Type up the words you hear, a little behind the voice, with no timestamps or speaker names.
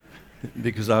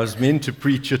because I was meant to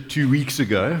preach it 2 weeks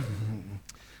ago,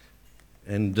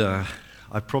 and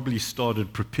I probably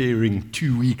started preparing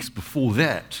 2 weeks before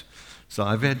that. So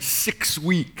I've had 6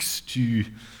 weeks to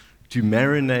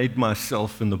marinate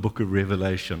myself in the book of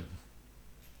Revelation,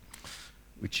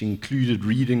 which included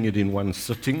reading it in one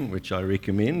sitting, which I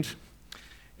recommend,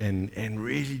 and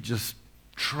really just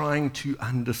trying to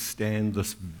understand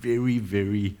this very,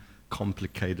 very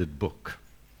complicated book.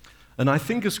 And I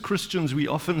think as Christians, we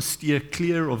often steer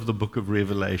clear of the book of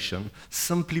Revelation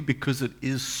simply because it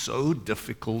is so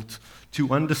difficult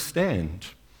to understand.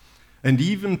 And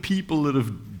even people that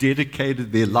have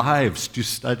dedicated their lives to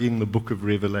studying the book of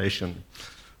Revelation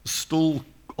still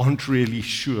aren't really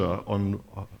sure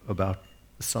about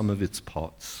some of its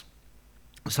parts.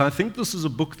 So I think this is a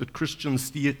book that Christians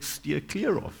steer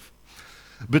clear of.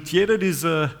 But yet it's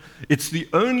the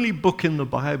only book in the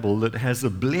Bible that has a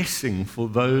blessing for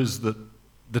those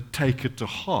that take it to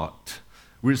heart.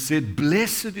 Where it said,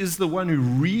 blessed is the one who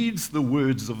reads the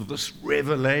words of this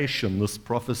revelation, this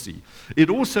prophecy.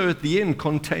 It also at the end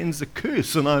contains a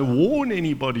curse, and I warn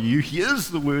anybody who hears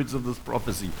the words of this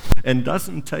prophecy and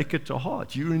doesn't take it to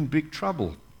heart, you're in big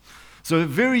trouble. So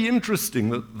very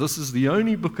interesting that this is the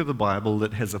only book of the Bible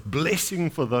that has a blessing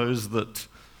for those that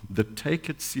take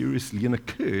it seriously and a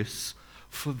curse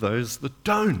for those that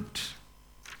don't.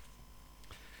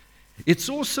 It's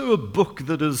also a book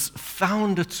that has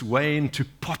found its way into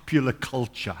popular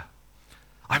culture.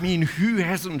 I mean, who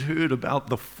hasn't heard about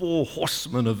the 4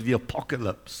 horsemen of the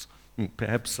apocalypse?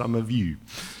 Perhaps some of you.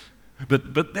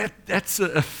 But that's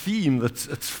a theme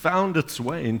that's found its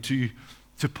way into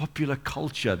popular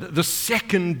culture. The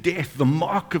second death, the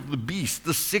mark of the beast,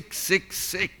 the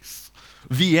 666,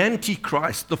 the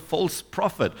Antichrist, the false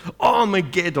prophet,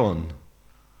 Armageddon,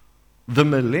 the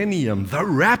millennium, the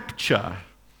rapture,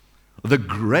 the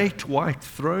great white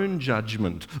throne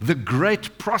judgment, the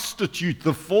great prostitute,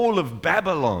 the fall of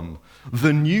Babylon,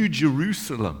 the new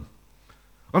Jerusalem.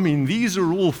 I mean, these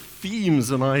are all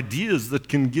themes and ideas that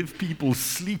can give people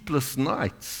sleepless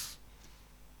nights.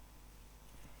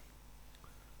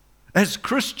 As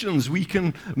Christians, we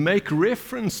can make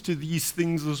reference to these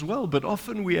things as well, but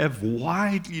often we have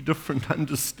widely different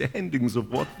understandings of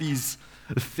what these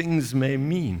things may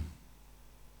mean.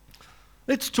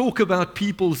 Let's talk about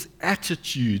people's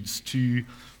attitudes to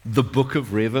the book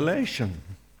of Revelation.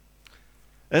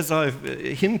 As I've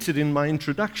hinted in my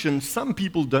introduction, some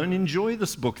people don't enjoy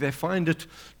this book. They find it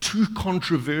too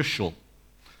controversial.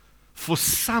 For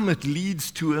some, it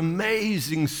leads to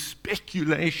amazing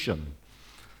speculation.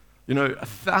 You know,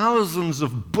 thousands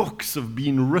of books have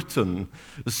been written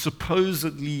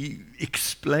supposedly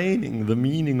explaining the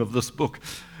meaning of this book.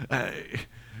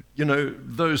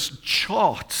 Those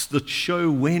charts that show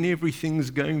when everything's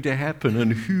going to happen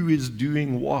and who is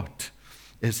doing what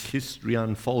as history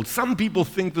unfolds. Some people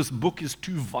think this book is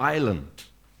too violent,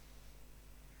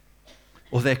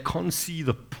 or they can't see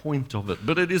the point of it.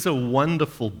 But it is a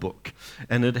wonderful book,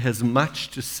 and it has much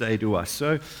to say to us.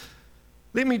 So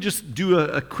let me just do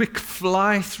a quick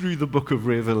fly through the book of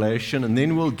Revelation, and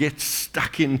then we'll get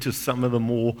stuck into some of the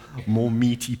more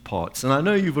meaty parts. And I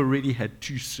know you've already had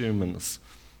 2 sermons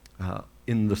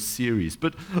in the series,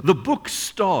 but the book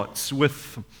starts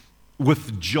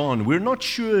with John. We're not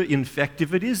sure, in fact,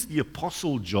 if it is the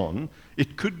Apostle John.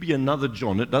 It could be another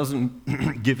John. It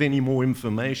doesn't give any more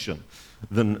information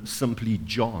than simply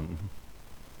John.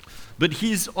 But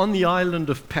he's on the island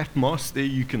of Patmos. There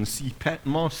you can see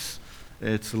Patmos.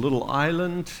 It's a little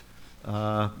island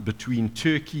between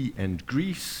Turkey and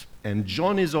Greece, and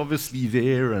John is obviously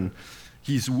there, and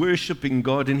he's worshiping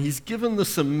God, and he's given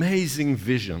this amazing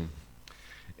vision.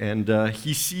 And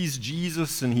he sees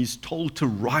Jesus, and he's told to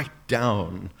write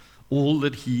down all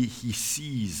that he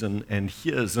sees and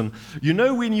hears. And you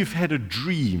know when you've had a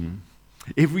dream,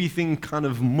 everything kind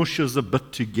of mushes a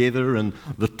bit together, and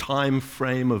the time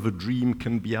frame of a dream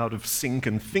can be out of sync,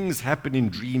 and things happen in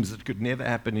dreams that could never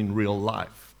happen in real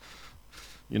life.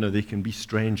 You know, there can be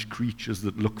strange creatures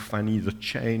that look funny, that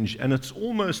change, and it's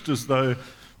almost as though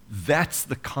that's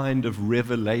the kind of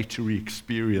revelatory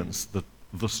experience that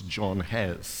this John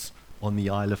has on the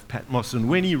Isle of Patmos. And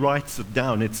when he writes it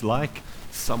down, it's like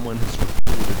someone has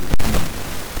recorded a dream.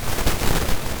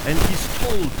 And he's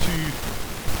told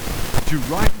to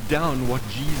write down what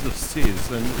Jesus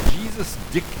says. And Jesus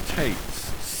dictates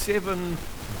 7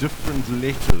 different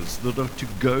letters that are to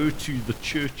go to the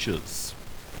churches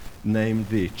named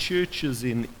there, churches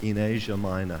in Asia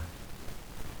Minor.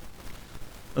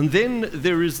 And then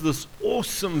there is this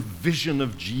awesome vision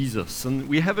of Jesus, and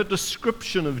we have a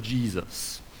description of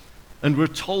Jesus, and we're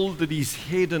told that his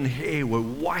head and hair were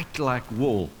white like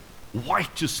wool,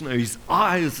 white as snow, his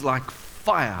eyes like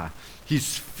fire,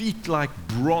 his feet like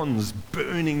bronze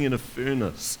burning in a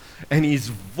furnace, and his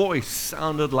voice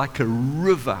sounded like a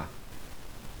river.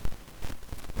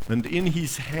 And in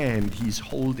his hand, he's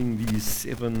holding these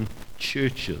 7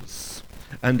 churches.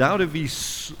 And out of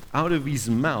his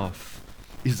mouth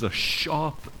is a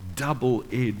sharp,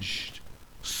 double-edged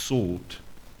sword.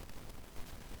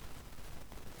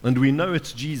 And we know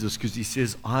it's Jesus because he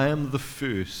says, I am the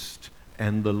first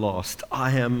and the last.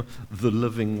 I am the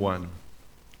living one.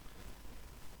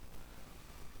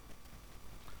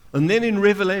 And then in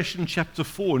Revelation chapter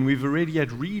 4, and we've already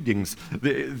had readings,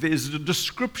 there's a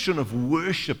description of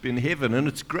worship in heaven. And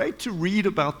it's great to read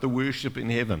about the worship in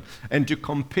heaven and to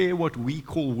compare what we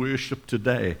call worship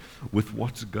today with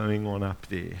what's going on up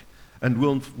there. And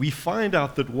we find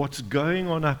out that what's going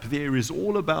on up there is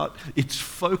all about, it's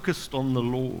focused on the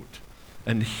Lord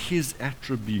and his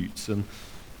attributes. And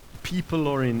people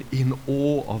are in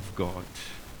awe of God.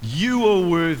 You are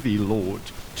worthy, Lord,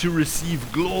 to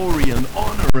receive glory and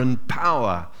honor and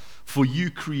power, for you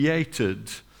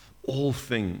created all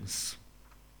things.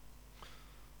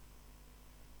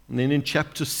 And then in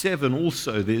chapter 7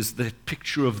 also, there's that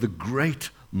picture of the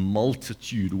great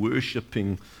multitude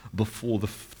worshiping before the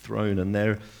throne, and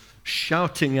they're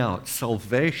shouting out,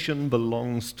 salvation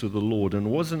belongs to the Lord.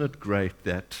 And wasn't it great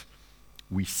that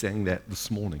we sang that this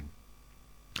morning?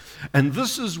 And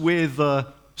this is where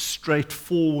the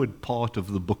straightforward part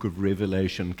of the book of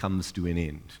Revelation comes to an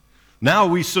end. Now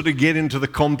we sort of get into the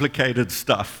complicated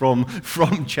stuff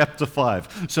from chapter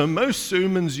 5. So most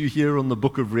sermons you hear on the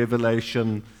book of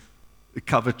Revelation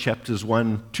cover chapters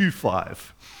 1 to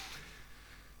 5.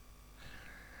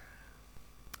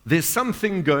 There's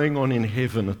something going on in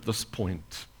heaven at this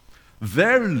point.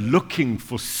 They're looking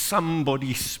for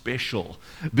somebody special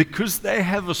because they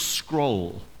have a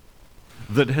scroll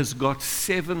that has got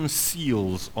 7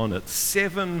 seals on it,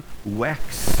 7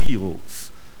 wax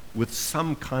seals with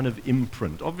some kind of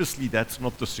imprint. Obviously, that's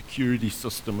not the security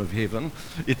system of heaven.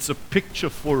 It's a picture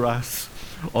for us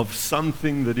of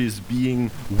something that is being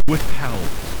withheld.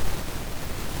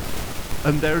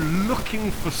 And they're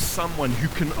looking for someone who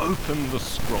can open the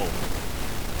scroll.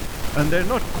 And they're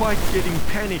not quite getting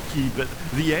panicky, but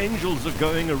the angels are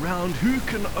going around. Who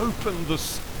can open the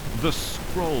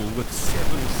scroll with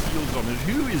 7 seals on it?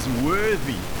 Who is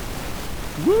worthy?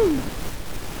 Woo!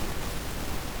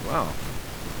 Wow.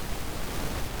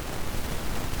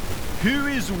 Who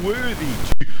is worthy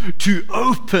to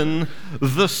open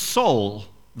the scroll?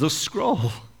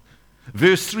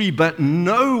 Verse 3, but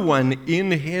no one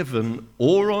in heaven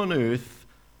or on earth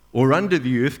or under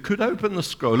the earth could open the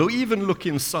scroll or even look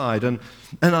inside. And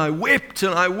I wept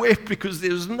and I wept because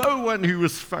there's no one who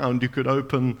was found who could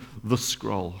open the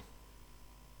scroll.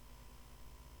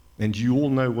 And you all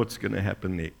know what's going to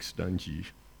happen next, don't you?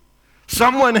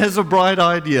 Someone has a bright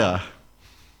idea.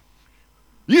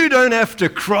 You don't have to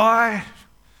cry,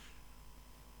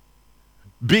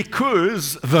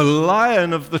 because the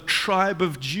Lion of the tribe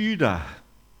of Judah,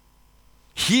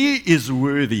 he is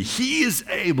worthy. He is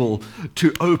able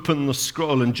to open the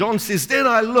scroll. And John says, then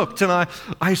I looked and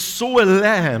I saw a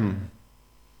lamb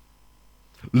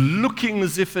looking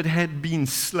as if it had been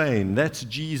slain. That's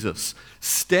Jesus,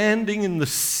 standing in the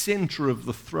center of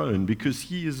the throne, because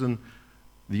he is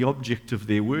the object of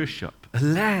their worship. A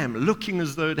lamb looking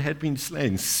as though it had been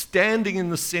slain, standing in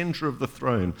the center of the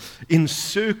throne,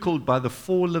 encircled by the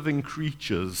 4 living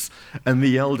creatures and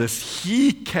the elders.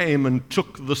 He came and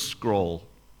took the scroll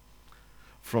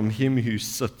from him who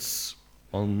sits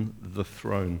on the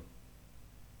throne.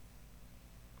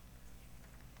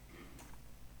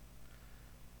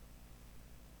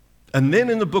 And then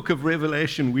in the book of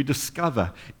Revelation, we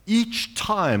discover each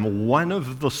time one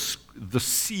of the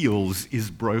seals is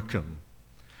broken,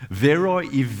 there are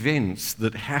events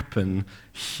that happen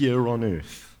here on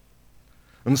earth.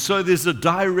 And so there's a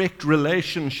direct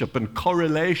relationship and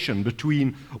correlation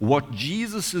between what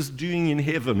Jesus is doing in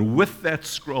heaven with that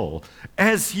scroll.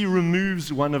 As he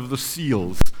removes one of the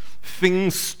seals,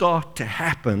 things start to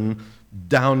happen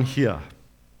down here.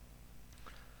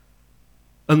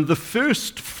 And the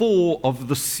first 4 of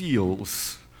the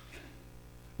seals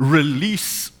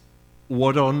release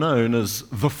what are known as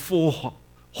the 4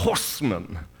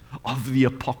 horsemen of the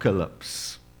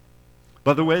apocalypse.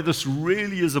 By the way, this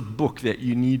really is a book that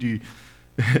you need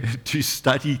to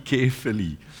study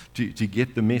carefully to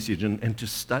get the message and to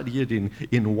study it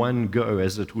in one go,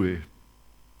 as it were.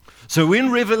 So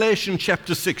in Revelation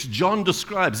chapter 6, John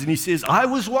describes, and he says, I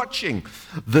was watching.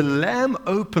 The Lamb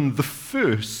opened the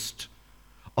first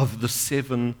of the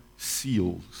 7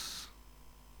 seals.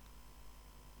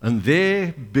 And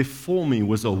there before me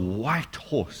was a white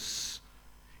horse.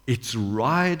 its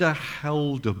rider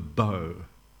held a bow,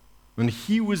 and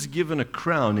he was given a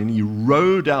crown, and he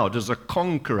rode out as a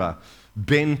conqueror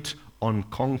bent on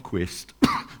conquest.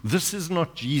 This is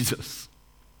not Jesus.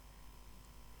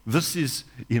 This is,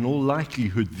 in all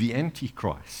likelihood, the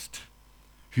Antichrist,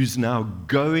 who's now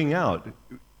going out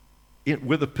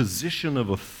with a position of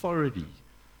authority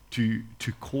to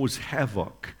cause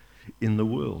havoc in the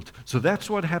world. So that's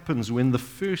what happens when the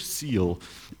first seal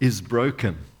is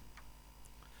broken.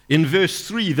 In verse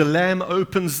 3, the Lamb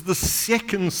opens the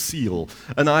second seal,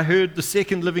 and I heard the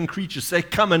second living creature say,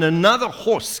 "Come," and another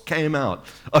horse came out,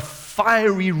 a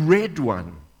fiery red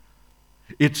one.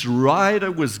 Its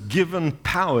rider was given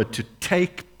power to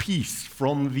take peace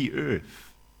from the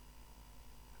earth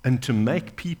and to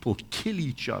make people kill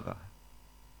each other.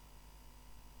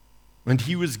 And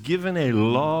he was given a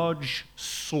large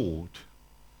sword.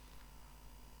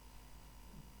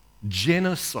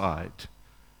 Genocide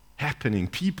happening,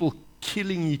 people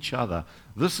killing each other.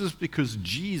 This is because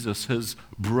Jesus has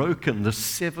broken the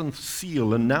seventh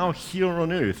seal, and now here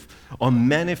on earth are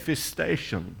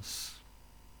manifestations.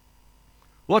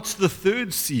 What's the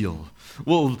third seal?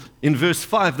 Well, in verse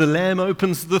 5, the Lamb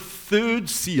opens the third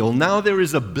seal. Now there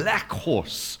is a black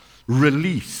horse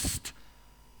released,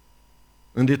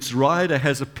 and its rider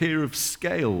has a pair of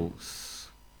scales,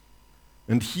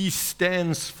 and he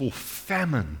stands for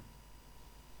famine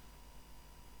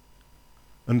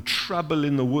and trouble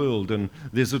in the world. And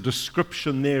there's a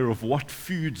description there of what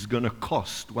food's going to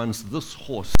cost once this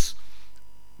horse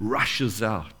rushes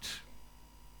out.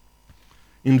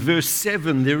 In verse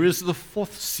 7, there is the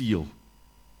fourth seal.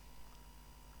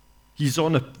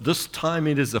 This time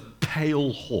it is a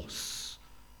pale horse,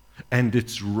 and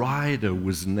its rider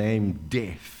was named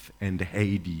Death, and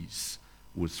Hades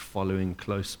was following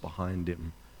close behind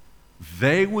him.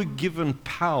 They were given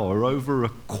power over a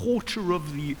quarter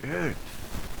of the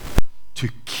earth to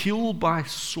kill by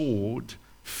sword,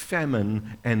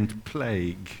 famine, and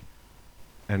plague,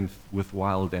 and with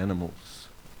wild animals.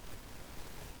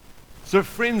 So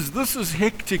friends, this is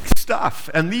hectic stuff,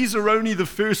 and these are only the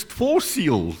first four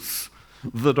seals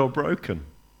that are broken.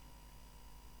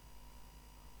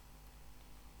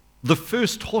 The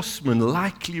first horseman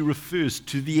likely refers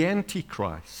to the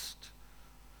Antichrist,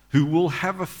 who will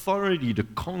have authority to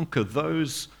conquer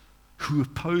those who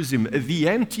oppose him. The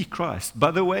Antichrist,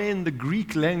 by the way, in the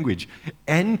Greek language,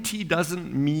 anti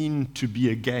doesn't mean to be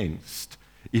against.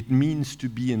 It means to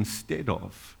be instead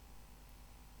of.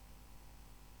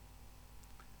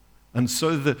 And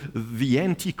so the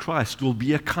Antichrist will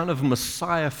be a kind of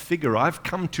Messiah figure. I've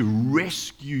come to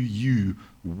rescue you,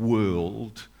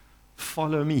 world.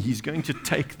 Follow me. He's going to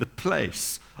take the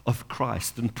place of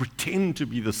Christ and pretend to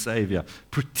be the Savior,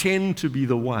 pretend to be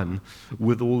the one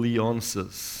with all the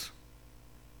answers.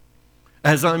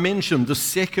 As I mentioned, the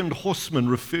second horseman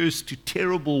refers to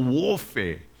terrible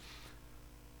warfare.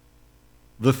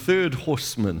 The third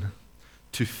horseman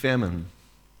to famine.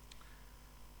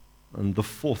 And the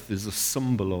fourth is a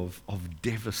symbol of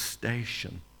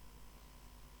devastation.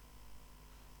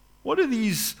 What do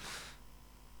these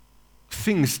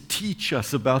things teach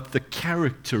us about the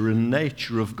character and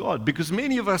nature of God? Because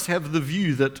many of us have the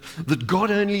view that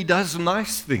God only does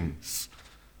nice things.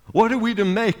 What are we to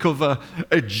make of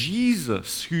a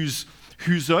Jesus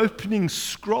who's opening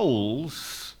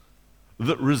scrolls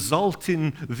that result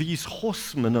in these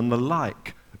horsemen and the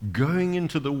like going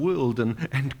into the world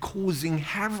and causing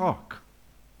havoc?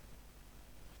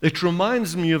 It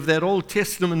reminds me of that Old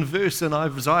Testament verse in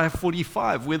Isaiah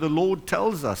 45 where the Lord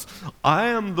tells us, "I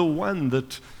am the one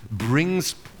that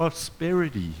brings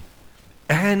prosperity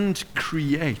and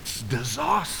creates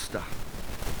disaster."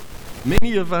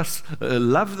 Many of us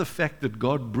love the fact that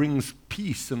God brings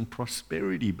peace and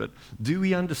prosperity, but do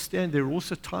we understand there are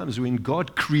also times when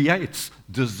God creates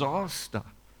disaster?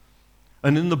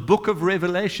 And in the book of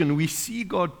Revelation, we see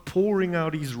God pouring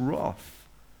out his wrath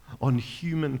on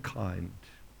humankind.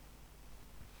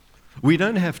 We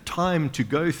don't have time to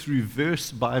go through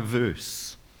verse by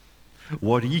verse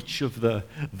what each of the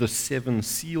seven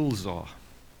seals are.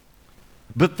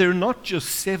 But they're not just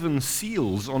seven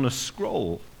seals on a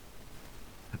scroll.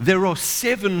 There are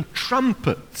seven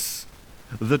trumpets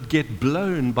that get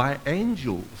blown by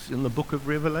angels in the book of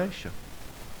Revelation.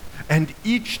 And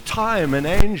each time an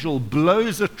angel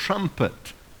blows a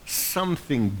trumpet,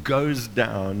 something goes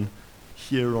down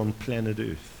here on planet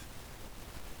Earth.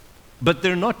 But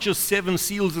they're not just seven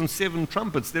seals and seven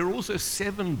trumpets. They're also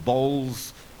seven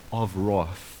bowls of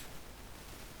wrath.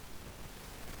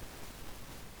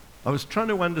 I was trying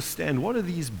to understand, what are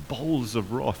these bowls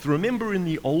of wrath? Remember in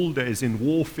the old days in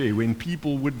warfare when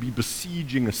people would be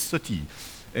besieging a city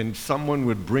and someone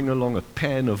would bring along a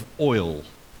pan of oil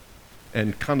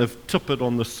and kind of tip it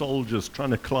on the soldiers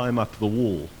trying to climb up the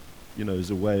wall, as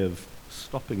a way of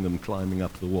stopping them climbing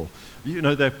up the wall.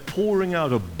 They're pouring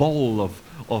out a bowl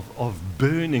of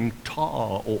burning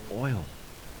tar or oil.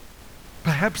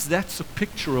 Perhaps that's a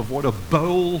picture of what a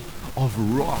bowl of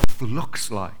wrath looks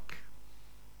like.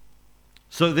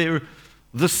 So they're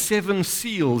the 7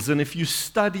 seals, and if you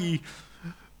study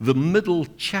the middle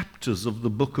chapters of the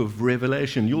book of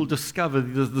Revelation, you'll discover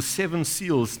that the 7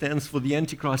 seals stands for the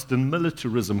Antichrist and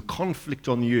militarism, conflict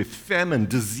on the earth, famine,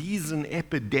 disease, and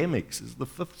epidemics is the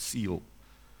 5th seal.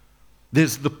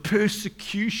 There's the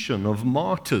persecution of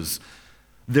martyrs.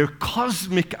 There are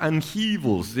cosmic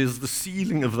upheavals. There's the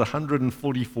sealing of the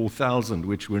 144,000,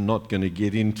 which we're not going to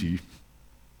get into.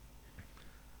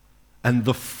 And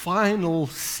the final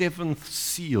 7th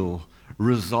seal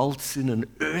results in an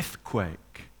earthquake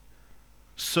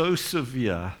so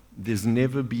severe, there's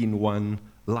never been one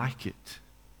like it.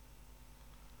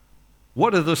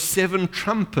 What are the 7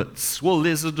 trumpets? Well,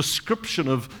 there's a description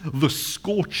of the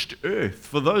scorched earth.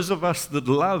 For those of us that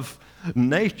love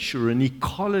nature and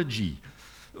ecology,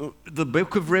 the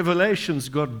book of Revelation's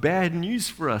got bad news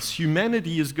for us.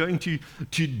 Humanity is going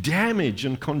to damage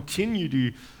and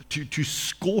continue to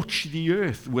scorch the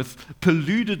earth, with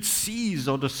polluted seas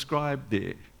are described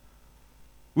there.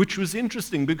 Which was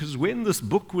interesting, because when this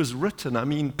book was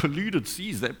written, polluted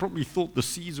seas, they probably thought the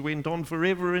seas went on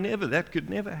forever and ever. That could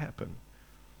never happen.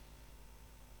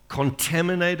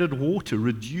 Contaminated water,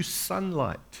 reduced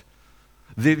sunlight.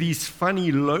 There are these funny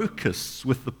locusts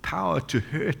with the power to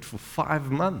hurt for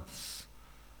 5 months,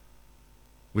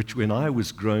 which when I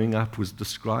was growing up was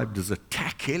described as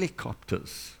attack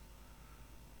helicopters.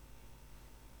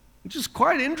 Which is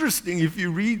quite interesting if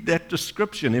you read that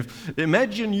description.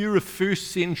 Imagine you're a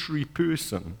first-century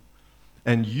person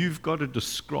and you've got to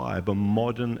describe a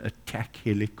modern attack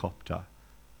helicopter.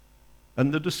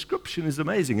 And the description is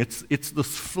amazing. It's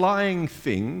this flying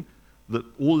thing that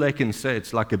all they can say,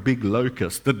 it's like a big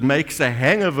locust that makes a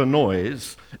hang of a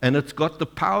noise, and it's got the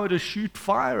power to shoot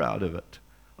fire out of it.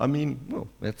 Well,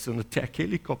 that's an attack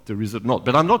helicopter, is it not?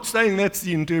 But I'm not saying that's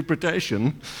the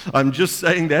interpretation. I'm just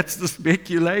saying that's the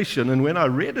speculation. And when I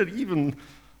read it even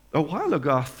a while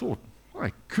ago, I thought,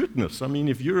 my goodness,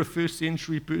 if you're a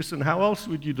first-century person, how else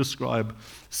would you describe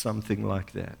something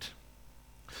like that?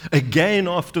 Again,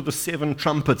 after the 7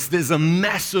 trumpets, there's a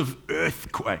massive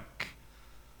earthquake.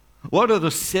 What are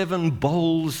the 7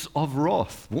 bowls of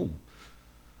wrath? Well,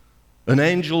 an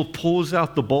angel pours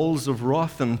out the bowls of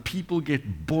wrath and people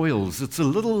get boils. It's a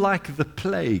little like the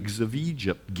plagues of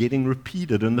Egypt getting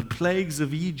repeated. And the plagues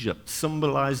of Egypt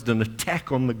symbolized an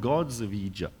attack on the gods of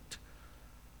Egypt.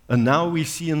 And now we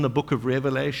see in the book of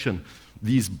Revelation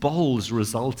these bowls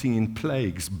resulting in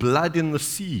plagues. Blood in the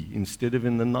sea instead of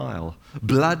in the Nile.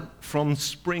 Blood from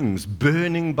springs,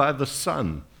 burning by the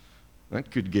sun. That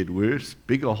could get worse.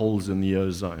 Bigger holes in the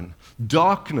ozone.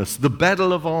 Darkness, the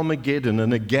battle of Armageddon,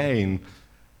 and again,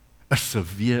 a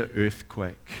severe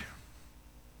earthquake.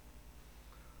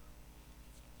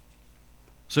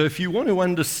 So if you want to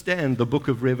understand the book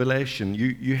of Revelation,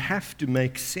 you have to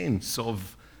make sense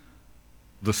of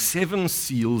the 7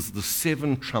 seals, the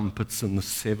 7 trumpets, and the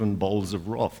 7 bowls of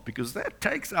wrath, because that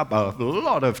takes up a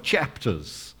lot of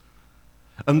chapters.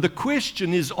 And the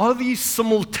question is, are these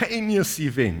simultaneous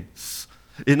events?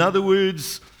 In other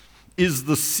words, is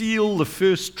the seal, the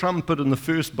first trumpet, and the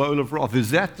first bowl of wrath, is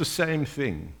that the same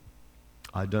thing?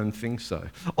 I don't think so.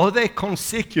 Are they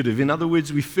consecutive? In other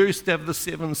words, we first have the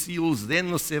 7 seals,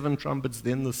 then the 7 trumpets,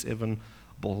 then the 7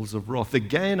 bowls of wrath.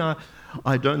 Again,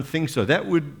 I don't think so. That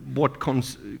would what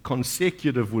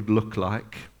consecutive would look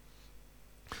like.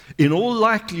 In all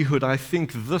likelihood, I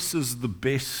think this is the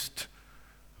best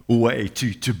way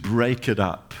to break it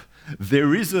up.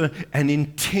 There is an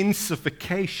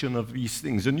intensification of these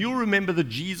things. And you'll remember that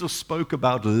Jesus spoke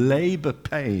about labor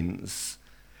pains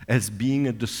as being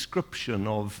a description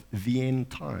of the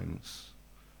end times.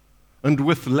 And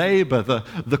with labor,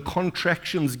 the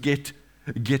contractions get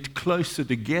closer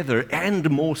together and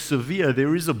more severe.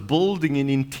 There is a building in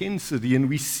intensity, and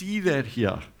we see that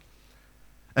here.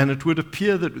 And it would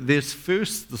appear that there's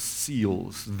first the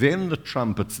seals, then the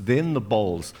trumpets, then the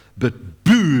bowls. But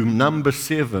boom, number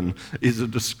 7 is a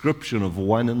description of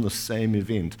one and the same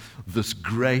event, this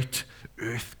great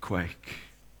earthquake.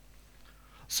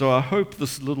 So I hope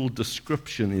this little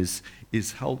description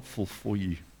is helpful for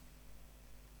you.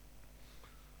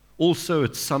 Also,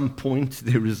 at some point,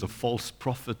 there is a false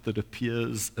prophet that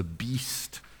appears, a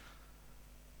beast.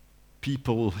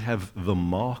 People have the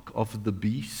mark of the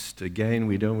beast. Again,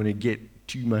 we don't want to get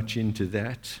too much into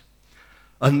that.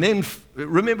 And then,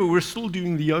 remember, we're still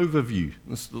doing the overview,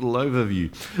 this little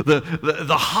overview.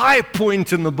 The high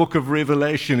point in the book of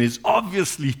Revelation is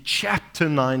obviously chapter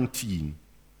 19,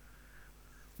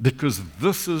 because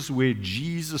this is where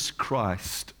Jesus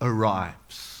Christ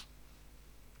arrives.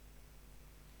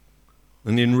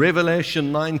 And in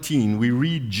Revelation 19, we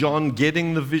read John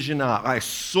getting the vision out. I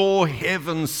saw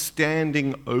heaven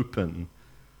standing open,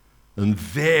 and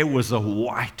there was a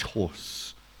white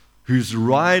horse, whose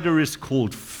rider is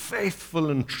called Faithful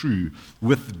and True.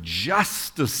 With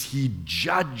justice he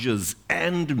judges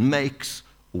and makes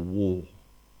war.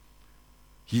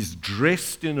 He's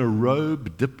dressed in a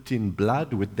robe dipped in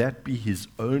blood. Would that be his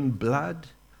own blood,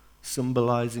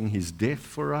 symbolizing his death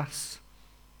for us?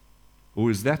 Or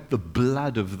is that the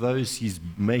blood of those he's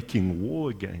making war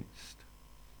against?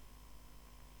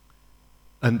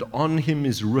 And on him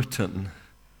is written,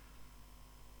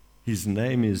 his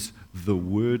name is the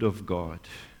Word of God.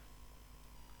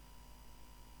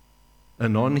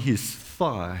 And on his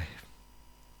thigh,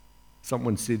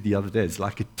 someone said the other day, it's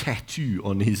like a tattoo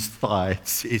on his thigh. It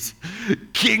says,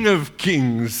 King of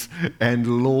Kings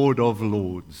and Lord of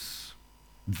Lords.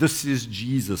 This is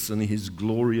Jesus and his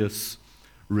glorious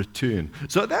return.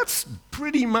 So that's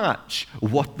pretty much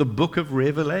what the book of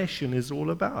Revelation is all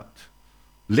about.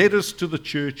 Letters to the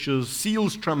churches,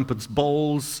 seals, trumpets,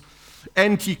 bowls,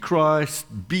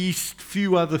 Antichrist, beast,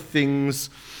 few other things,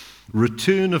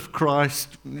 return of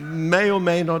Christ, may or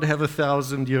may not have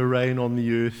 1,000-year reign on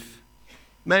the earth,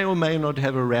 may or may not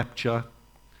have a rapture.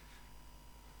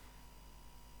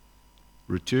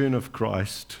 Return of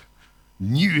Christ,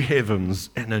 new heavens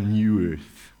and a new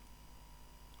earth.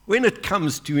 When it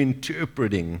comes to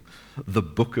interpreting the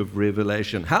book of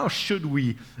Revelation, how should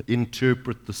we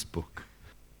interpret this book?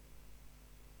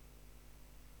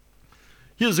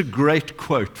 Here's a great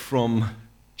quote from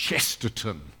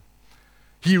Chesterton.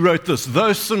 He wrote this: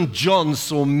 though St. John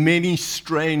saw many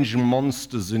strange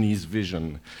monsters in his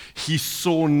vision, he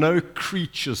saw no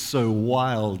creature so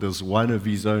wild as one of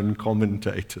his own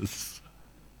commentators.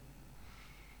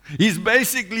 He's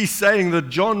basically saying that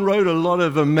John wrote a lot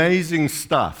of amazing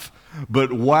stuff,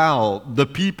 but wow, the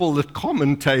people that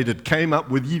commentated came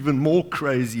up with even more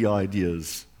crazy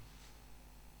ideas.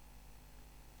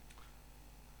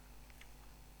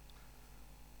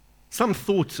 Some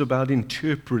thoughts about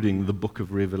interpreting the book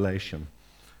of Revelation.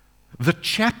 The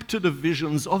chapter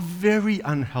divisions are very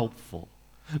unhelpful,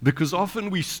 because often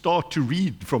we start to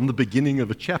read from the beginning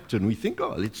of a chapter and we think,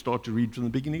 oh, let's start to read from the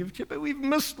beginning of a chapter. We've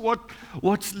missed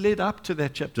what's led up to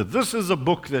that chapter. This is a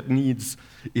book that needs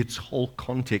its whole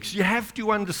context. You have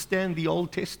to understand the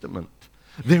Old Testament.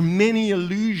 There are many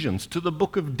allusions to the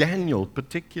book of Daniel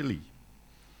particularly.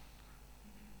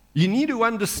 You need to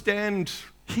understand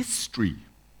history.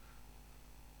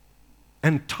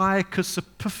 Antiochus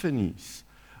Epiphanes.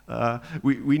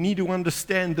 We need to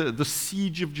understand the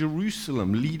siege of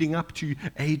Jerusalem leading up to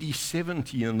AD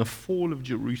 70 and the fall of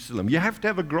Jerusalem. You have to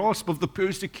have a grasp of the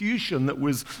persecution that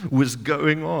was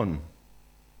going on.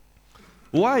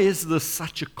 Why is this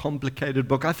such a complicated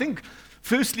book? I think,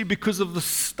 firstly, because of the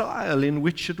style in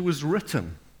which it was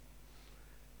written.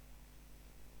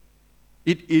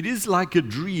 It is like a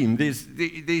dream. There's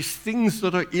things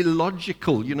that are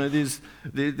illogical. You know, there's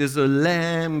a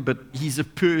lamb, but he's a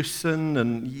person,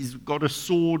 and he's got a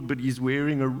sword, but he's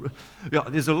wearing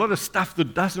there's a lot of stuff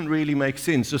that doesn't really make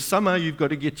sense. So somehow you've got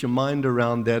to get your mind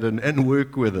around that and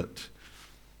work with it.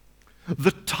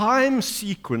 The time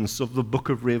sequence of the book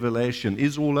of Revelation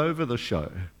is all over the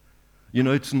show. You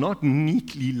know, it's not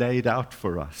neatly laid out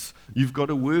for us. You've got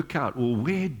to work out, well,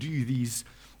 where do these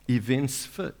events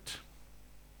fit?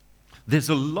 There's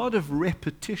a lot of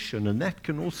repetition, and that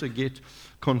can also get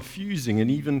confusing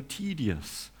and even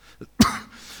tedious.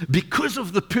 Because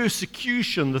of the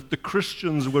persecution that the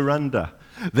Christians were under,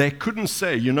 they couldn't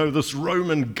say, you know, this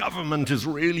Roman government is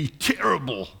really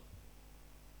terrible.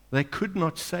 They could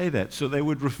not say that, so they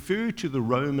would refer to the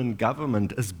Roman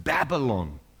government as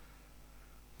Babylon.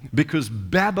 Because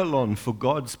Babylon, for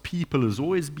God's people, has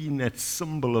always been that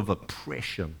symbol of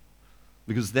oppression.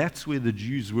 Because that's where the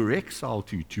Jews were exiled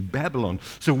to Babylon.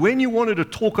 So when you wanted to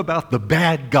talk about the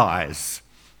bad guys,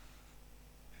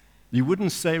 you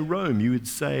wouldn't say Rome, you would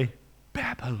say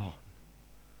Babylon.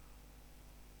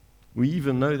 We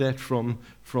even know that from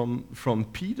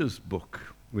Peter's book,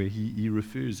 where he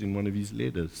refers in one of his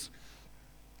letters.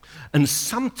 And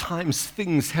sometimes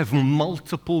things have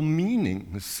multiple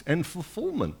meanings and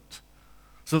fulfillment.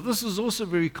 So this is also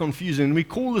very confusing. We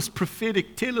call this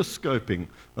prophetic telescoping.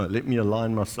 Let me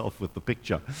align myself with the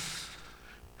picture.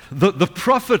 The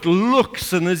prophet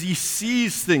looks, and as he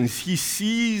sees things, he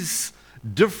sees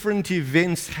different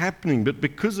events happening, but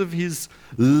because of his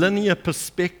linear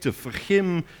perspective, for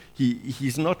him,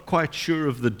 he's not quite sure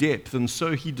of the depth, and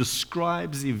so he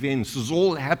describes events as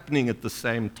all happening at the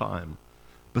same time,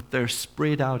 but they're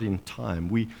spread out in time.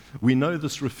 We know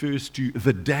this refers to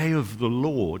the day of the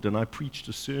Lord, and I preached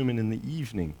a sermon in the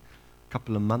evening a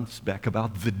couple of months back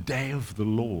about the day of the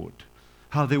Lord,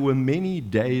 how there were many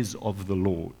days of the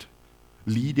Lord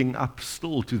leading up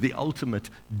still to the ultimate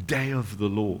day of the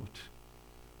Lord.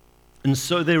 And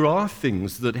so there are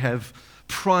things that have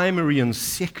primary and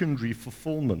secondary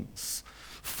fulfillments,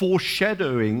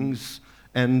 foreshadowings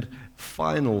and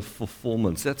final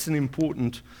fulfillments. That's an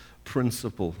important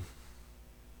principle.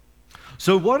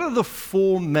 So what are the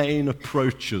four main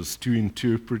approaches to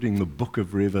interpreting the book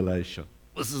of Revelation?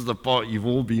 This is the part you've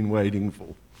all been waiting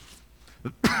for.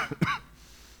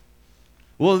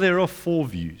 Well, there are four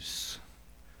views.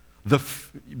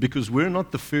 Because we're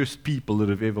not the first people that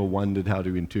have ever wondered how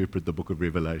to interpret the book of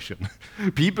Revelation.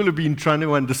 People have been trying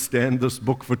to understand this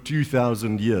book for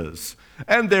 2,000 years.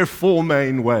 And there are four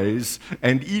main ways,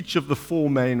 and each of the four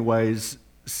main ways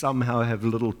somehow have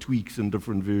little tweaks and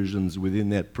different versions within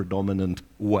that predominant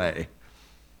way.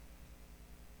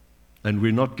 And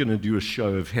we're not going to do a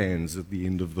show of hands at the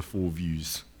end of the four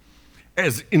views,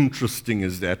 as interesting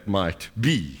as that might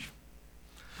be.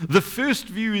 The first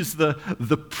view is the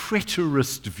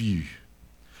preterist view,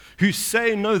 who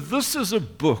say, no, this is a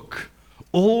book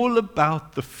all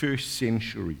about the first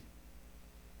century.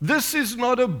 This is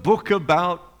not a book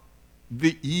about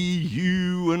the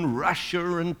EU and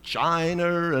Russia and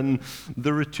China and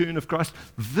the return of Christ.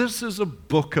 This is a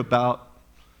book about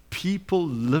people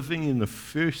living in the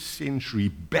first century,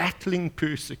 battling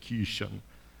persecution,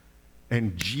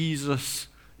 and Jesus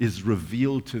is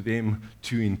revealed to them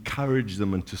to encourage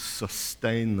them and to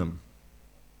sustain them.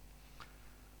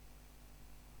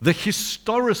 The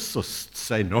historicists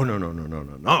say,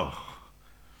 no.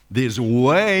 There's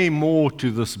way more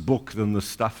to this book than the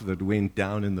stuff that went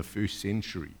down in the first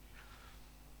century.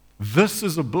 This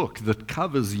is a book that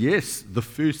covers, yes, the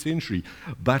first century,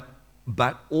 but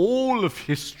all of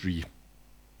history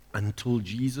until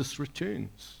Jesus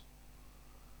returns.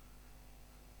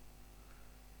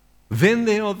 Then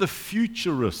there are the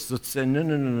futurists that say,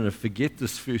 no, forget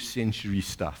this first century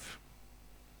stuff.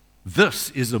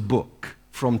 This is a book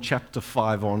from chapter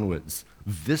 5 onwards.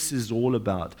 This is all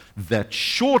about that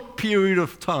short period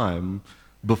of time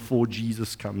before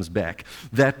Jesus comes back.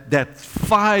 That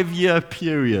 5-year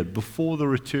period before the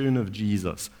return of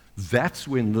Jesus. That's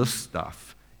when this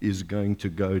stuff is going to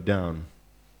go down.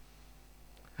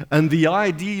 And the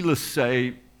idealists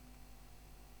say,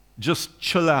 just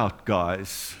chill out,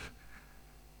 guys.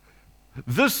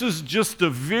 This is just a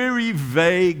very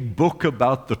vague book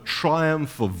about the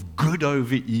triumph of good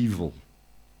over evil.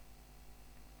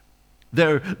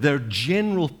 There are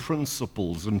general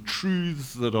principles and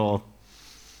truths that are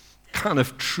kind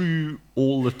of true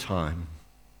all the time.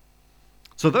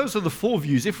 So those are the four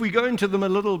views. If we go into them a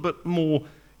little bit more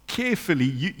carefully,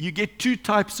 you get two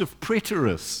types of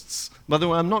preterists. By the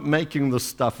way, I'm not making this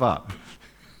stuff up.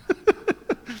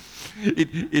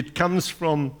 It comes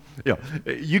from,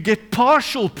 you get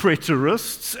partial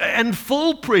preterists and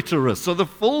full preterists. So the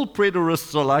full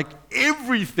preterists are like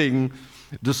everything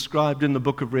described in the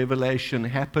book of Revelation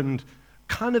happened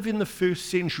kind of in the first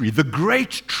century. The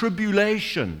Great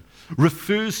Tribulation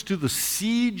refers to the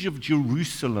siege of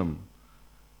Jerusalem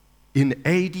in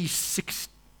AD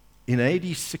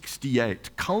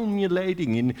 68,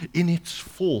 culminating in its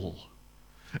fall.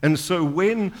 And so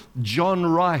when John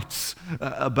writes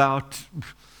about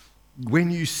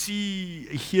when you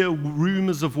hear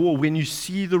rumors of war, when you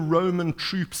see the Roman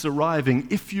troops arriving,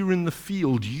 if you're in the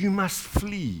field, you must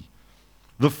flee.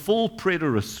 The full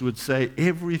preterists would say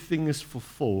everything is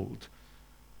fulfilled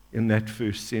in that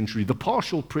first century. The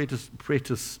partial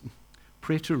preterists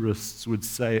would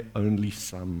say only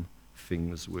some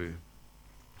things were.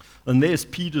 And there's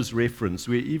Peter's reference,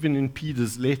 where even in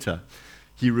Peter's letter,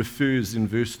 he refers in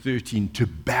verse 13 to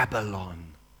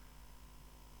Babylon.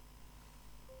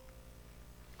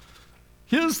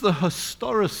 Here's the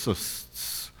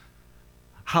historicists,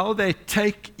 how they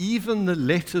take even the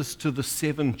letters to the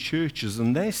 7 churches,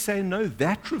 and they say, no,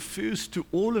 that refers to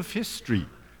all of history.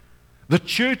 The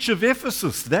church of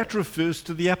Ephesus, that refers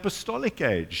to the apostolic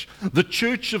age. The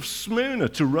church of Smyrna,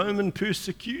 to Roman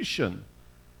persecution.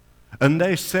 And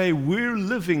they say, we're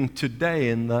living today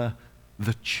in the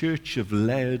church of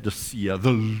Laodicea,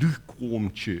 the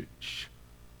lukewarm church.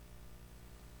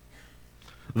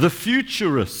 The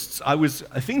futurists, I was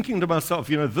thinking to myself,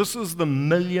 this is the $1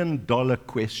 million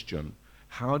question.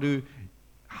 How do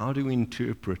how to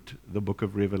interpret the book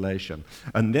of Revelation.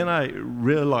 And then I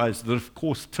realized that, of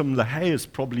course, Tim LaHaye has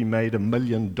probably made $1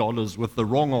 million with the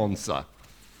wrong answer.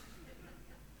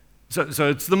 So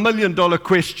it's the $1 million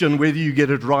question whether you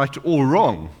get it right or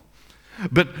wrong.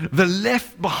 But the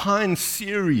Left Behind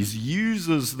series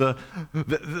uses the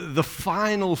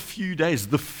final few days,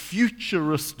 the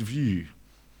futurist view.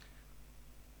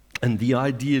 And the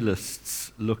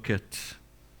idealists look at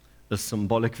a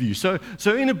symbolic view. So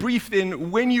in a brief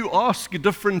then, when you ask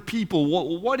different people,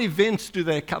 what events do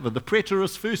they cover? The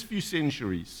preterists, first few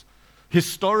centuries.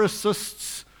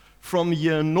 Historicists, from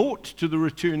year naught to the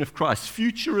return of Christ.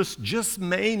 Futurists, just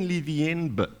mainly the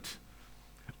end bit.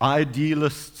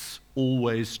 Idealists,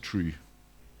 always true.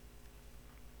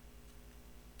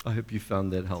 I hope you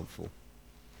found that helpful.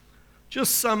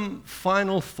 Just some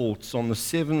final thoughts on the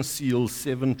 7 seals,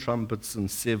 7 trumpets, and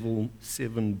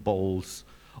 7 bowls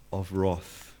of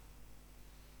wrath.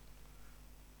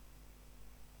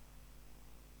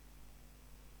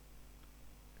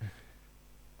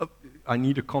 I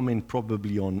need a comment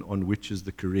probably on which is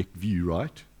the correct view,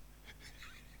 right?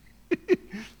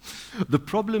 The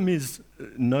problem is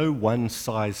no one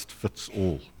size fits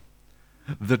all.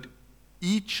 That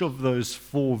each of those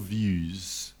 4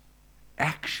 views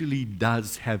actually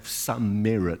does have some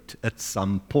merit at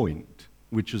some point,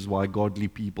 which is why godly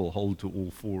people hold to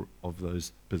all 4 of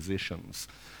those positions.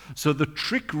 So the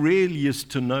trick really is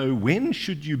to know, when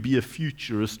should you be a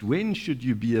futurist, when should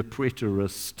you be a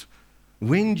preterist,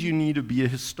 when do you need to be a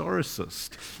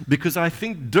historicist? Because I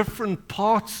think different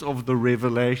parts of the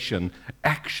revelation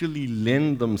actually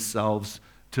lend themselves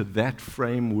to that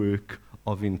framework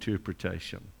of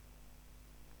interpretation.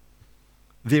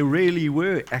 There really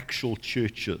were actual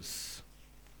churches.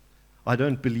 I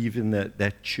don't believe in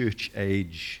that church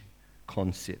age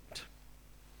concept.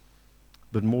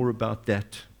 But more about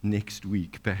that next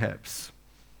week, perhaps.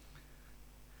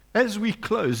 As we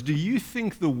close, do you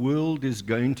think the world is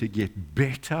going to get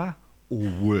better or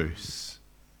worse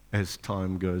as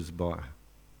time goes by?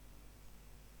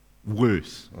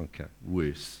 Worse. Okay,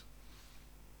 worse.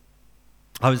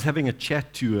 I was having a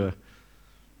chat to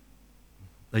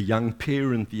a young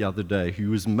parent the other day who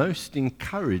was most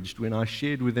encouraged when I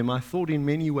shared with him, I thought in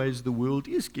many ways the world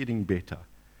is getting better.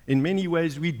 In many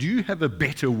ways we do have a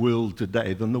better world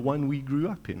today than the one we grew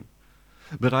up in.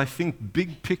 But I think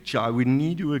big picture, I would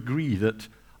need to agree that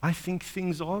I think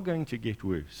things are going to get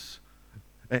worse.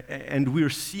 And we're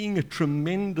seeing a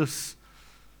tremendous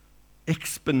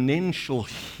exponential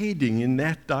heading in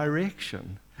that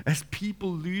direction as people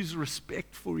lose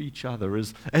respect for each other,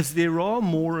 as there are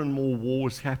more and more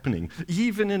wars happening,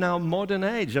 even in our modern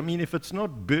age. I mean, if it's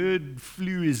not bird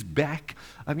flu is back,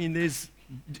 I mean, there's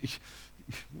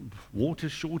water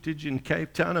shortage in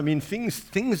Cape Town. I mean,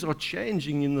 things are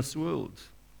changing in this world.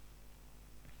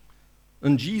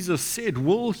 And Jesus said,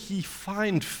 will he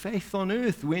find faith on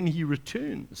earth when he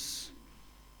returns?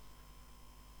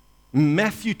 In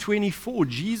Matthew 24,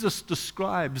 Jesus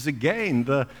describes again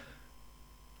the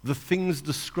things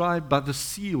described by the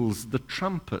seals, the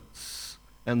trumpets,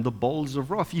 and the bowls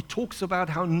of wrath. He talks about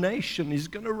how nation is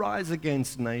going to rise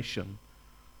against nation.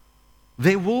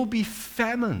 There will be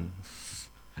famines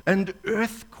and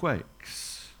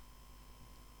earthquakes.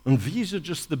 And these are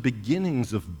just the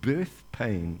beginnings of birth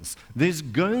pains. There's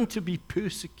going to be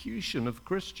persecution of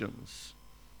Christians.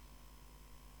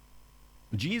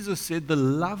 Jesus said the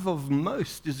love of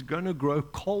most is going to grow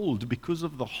cold because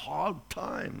of the hard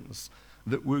times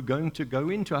that we're going to go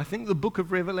into. I think the book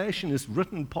of Revelation is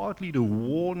written partly to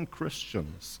warn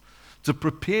Christians, to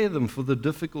prepare them for the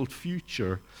difficult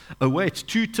future awaits.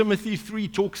 2 Timothy 3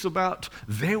 talks about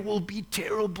there will be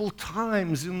terrible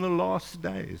times in the last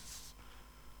days.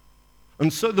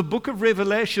 And so the book of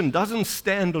Revelation doesn't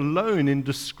stand alone in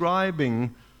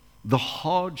describing the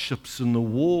hardships and the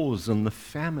wars and the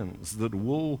famines that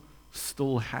will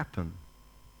still happen.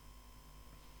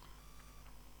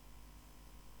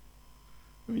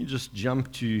 Let me just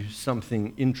jump to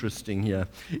something interesting here.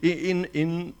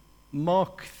 In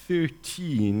Mark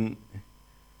 13,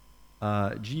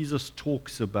 Jesus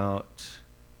talks about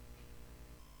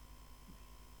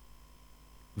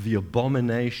the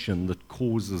abomination that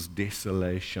causes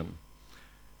desolation.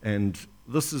 And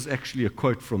this is actually a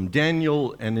quote from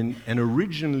Daniel, and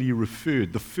originally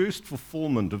referred, the first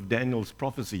fulfillment of Daniel's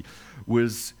prophecy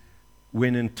was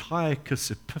when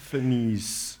Antiochus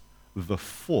Epiphanes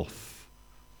IV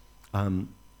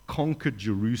conquered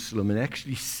Jerusalem and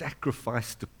actually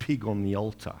sacrificed a pig on the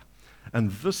altar.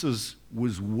 And this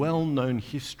was well-known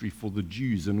history for the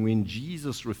Jews. And when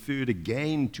Jesus referred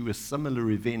again to a similar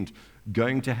event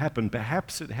going to happen,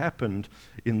 perhaps it happened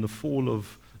in the fall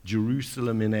of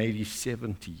Jerusalem in AD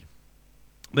 70.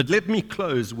 But let me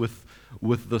close with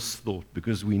this thought,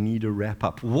 because we need to wrap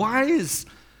up. Why is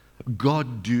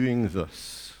God doing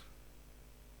this?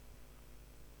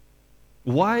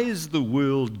 Why is the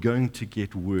world going to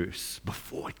get worse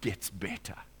before it gets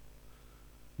better?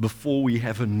 Before we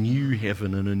have a new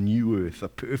heaven and a new earth, a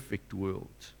perfect world?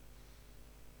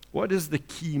 What is the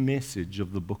key message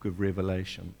of the book of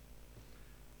Revelation?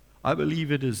 I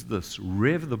believe it is this.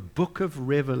 The book of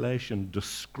Revelation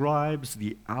describes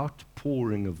the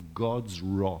outpouring of God's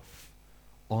wrath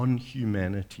on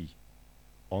humanity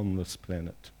on this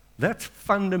planet. That's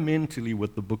fundamentally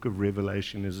what the book of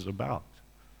Revelation is about.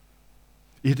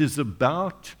 It is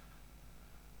about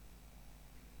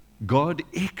God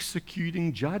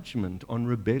executing judgment on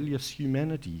rebellious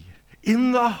humanity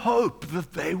in the hope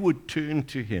that they would turn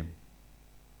to Him.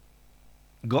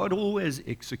 God always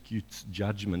executes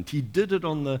judgment. He did it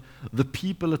on the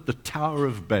people at the Tower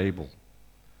of Babel.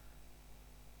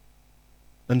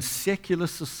 And secular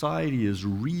society has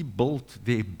rebuilt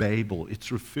their Babel.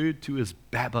 It's referred to as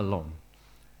Babylon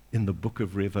in the book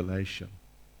of Revelation.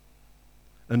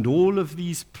 And all of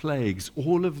these plagues,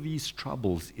 all of these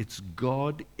troubles, it's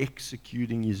God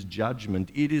executing His judgment.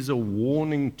 It is a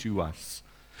warning to us.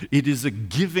 It is a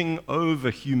giving over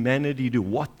humanity to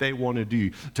what they want to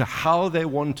do, to how they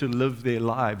want to live their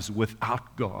lives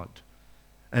without God.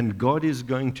 And God is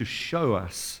going to show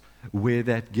us where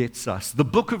that gets us. The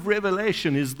book of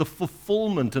Revelation is the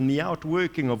fulfillment and the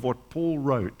outworking of what Paul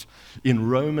wrote in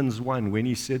Romans 1 when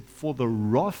he said, "For the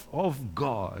wrath of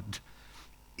God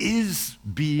is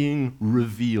being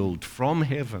revealed from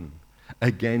heaven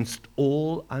against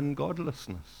all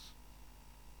ungodlessness."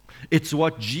 It's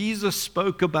what Jesus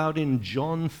spoke about in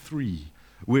John 3,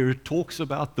 where it talks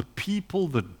about the people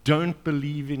that don't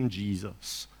believe in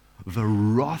Jesus. The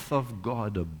wrath of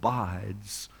God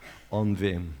abides on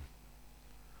them.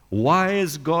 Why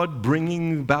is God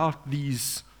bringing about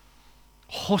these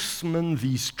horsemen,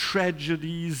 these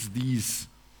tragedies, these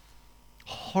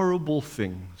horrible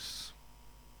things?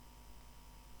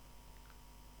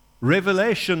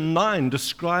 Revelation 9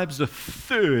 describes a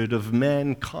third of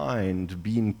mankind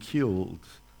being killed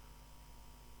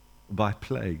by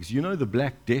plagues. You know the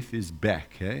Black Death is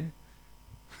back, eh?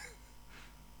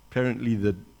 Apparently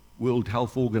the World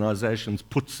Health Organization's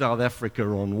put South Africa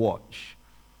on watch.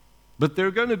 But there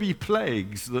are going to be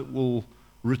plagues that will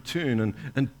return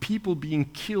and people being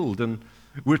killed. And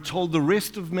we're told the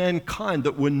rest of mankind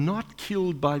that were not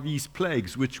killed by these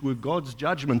plagues, which were God's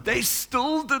judgment, they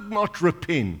still did not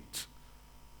repent.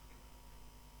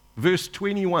 Verse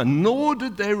 21, nor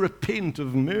did they repent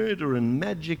of murder and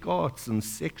magic arts and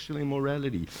sexual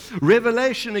immorality.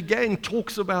 Revelation again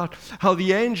talks about how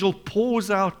the angel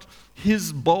pours out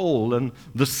his bowl and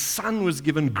the sun was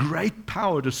given great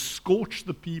power to scorch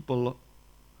the people.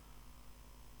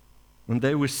 And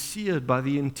they were seared by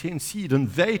the intense heat, and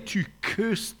they too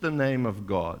cursed the name of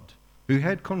God, who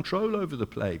had control over the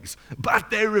plagues. But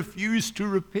they refused to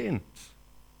repent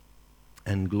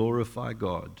and glorify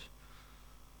God.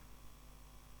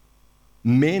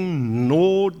 Men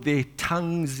gnawed their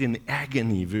tongues in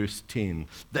agony, verse 10.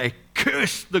 They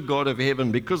cursed the God of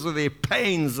heaven because of their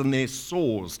pains and their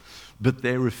sores, but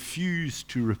they refused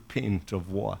to repent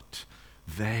of what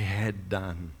they had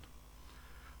done.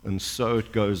 And so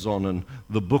it goes on, and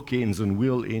the book ends, and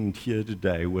we'll end here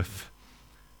today with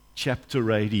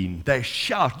chapter 18. They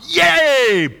shout,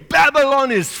 "Yay!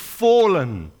 Babylon is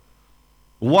fallen."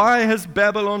 Why has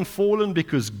Babylon fallen?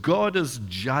 Because God has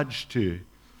judged her.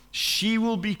 She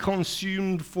will be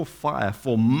consumed for fire,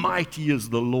 for mighty is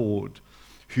the Lord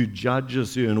who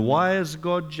judges her. And why has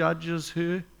God judges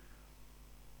her?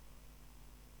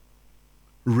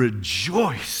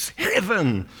 Rejoice,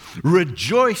 heaven!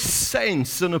 Rejoice,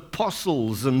 saints and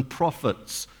apostles and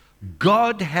prophets.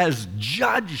 God has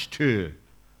judged her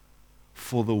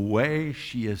for the way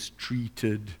she has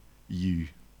treated you.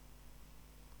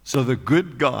 So the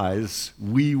good guys,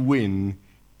 we win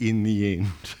in the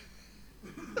end.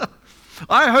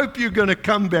 I hope you're going to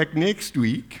come back next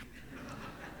week,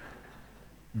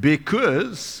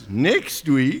 because next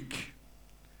week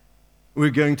we're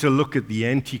going to look at the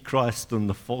Antichrist and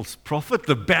the false prophet,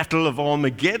 the battle of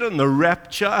Armageddon, the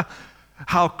rapture,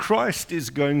 how Christ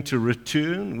is going to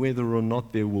return, whether or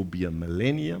not there will be a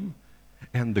millennium,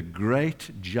 and the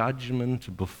great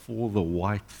judgment before the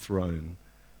white throne.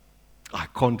 I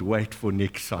can't wait for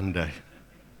next Sunday.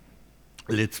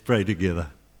 Let's pray together.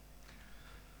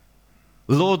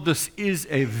 Lord, this is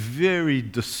a very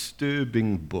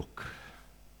disturbing book.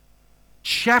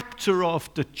 Chapter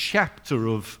after chapter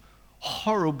of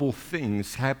horrible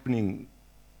things happening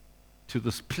to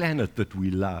this planet that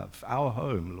we love, our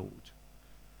home, Lord.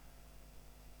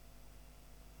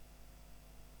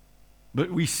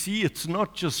 But we see it's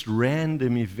not just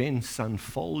random events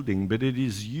unfolding, but it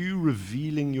is you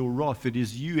revealing your wrath. It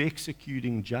is you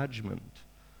executing judgment.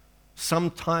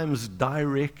 Sometimes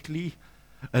directly,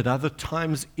 at other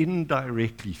times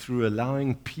indirectly, through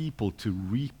allowing people to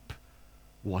reap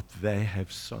what they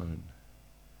have sown.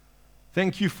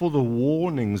 Thank you for the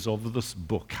warnings of this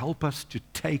book. Help us to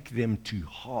take them to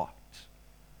heart.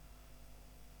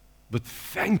 But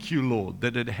thank you, Lord,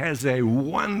 that it has a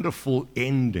wonderful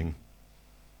ending.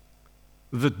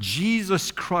 That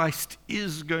Jesus Christ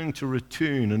is going to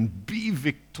return and be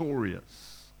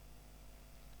victorious.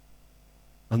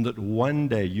 And that one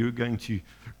day you're going to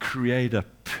create a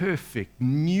perfect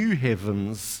new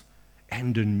heavens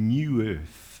and a new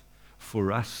earth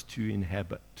for us to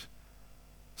inhabit.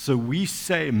 So we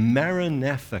say,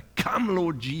 Maranatha, come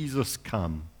Lord Jesus,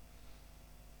 come.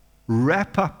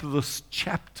 Wrap up this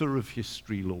chapter of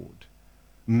history, Lord.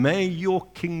 May your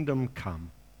kingdom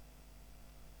come.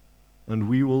 And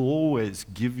we will always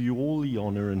give you all the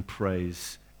honor and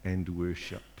praise and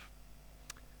worship.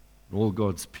 And all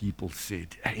God's people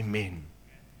said, Amen.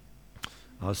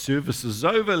 Our service is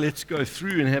over. Let's go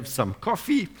through and have some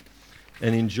coffee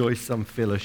and enjoy some fellowship.